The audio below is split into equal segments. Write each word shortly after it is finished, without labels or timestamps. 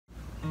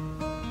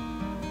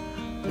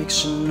Make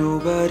sure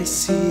nobody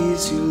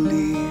sees you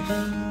leave.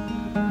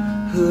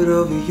 Hood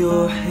over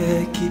your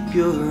head, keep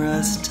your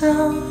eyes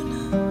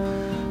down.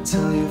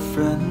 Tell your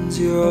friends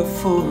you're off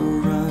for a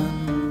run.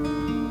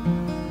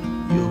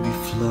 You'll be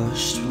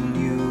flushed when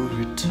you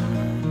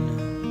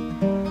return.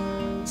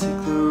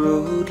 Take the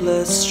road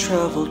less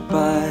traveled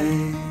by.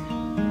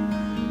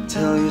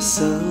 Tell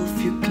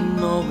yourself you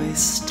can always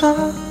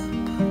stop.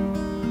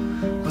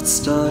 What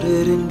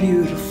started in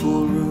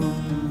beautiful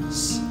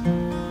rooms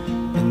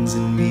ends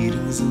in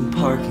meetings and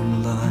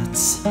parking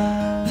lots.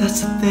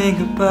 That's the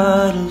thing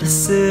about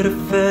illicit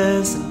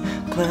affairs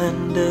and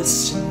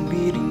clandestine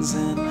meetings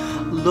and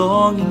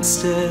longing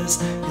stares.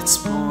 It's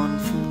born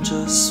from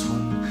just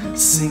one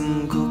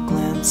single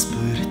glance,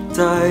 but it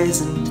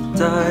dies and it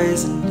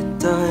dies and it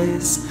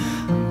dies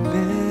a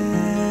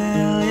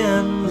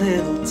million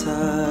little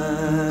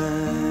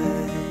times.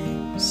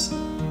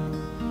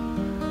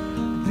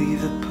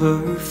 Leave the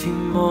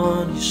perfume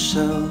on your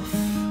shelf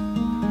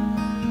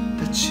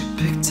that you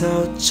picked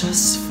out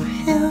just for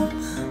him,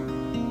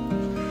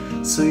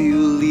 so you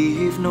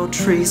leave no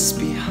trace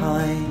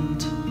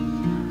behind,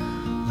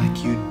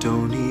 like you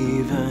don't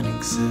even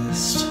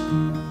exist.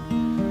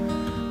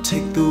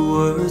 Take the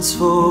words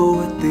for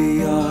what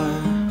they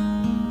are,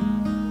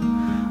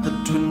 a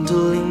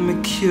dwindling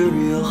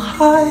mercurial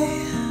high,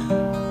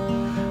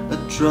 a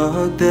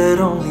drug that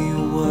only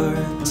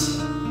worked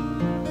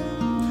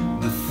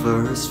the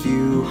first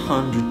few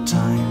hundred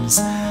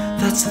times.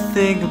 That's the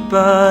thing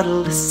about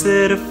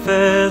illicit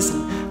affairs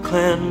and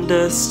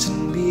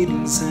clandestine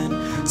meetings and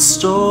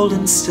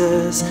stolen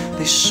stares.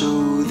 They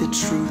show the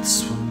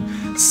truths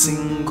one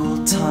single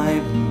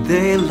time, and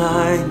they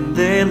lie and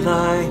they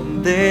lie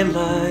and they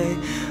lie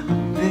a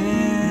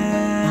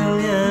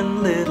million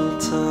little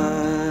times.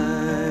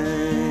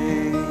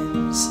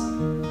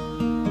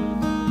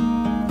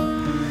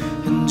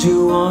 And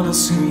you wanna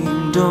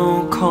scream,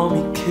 don't call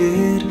me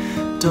kid,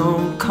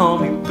 don't call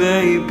me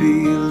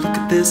baby. Look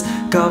at this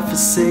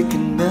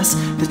godforsaken mess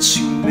that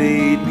you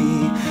made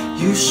me.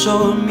 You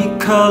showed me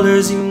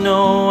colors, you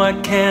know I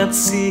can't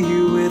see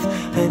you with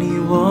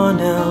anyone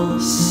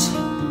else.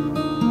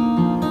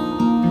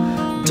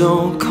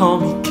 Don't call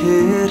me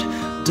kid,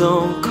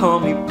 don't call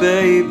me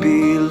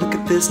baby. Look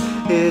at this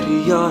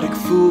idiotic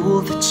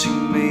fool that you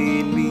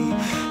made me.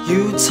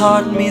 You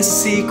taught me a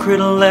secret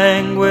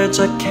language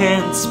I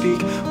can't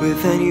speak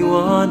with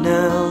anyone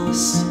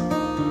else.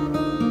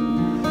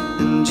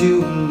 And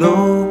you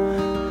know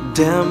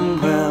damn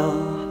well,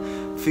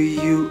 for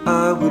you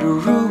I would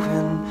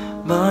ruin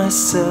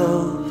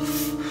myself.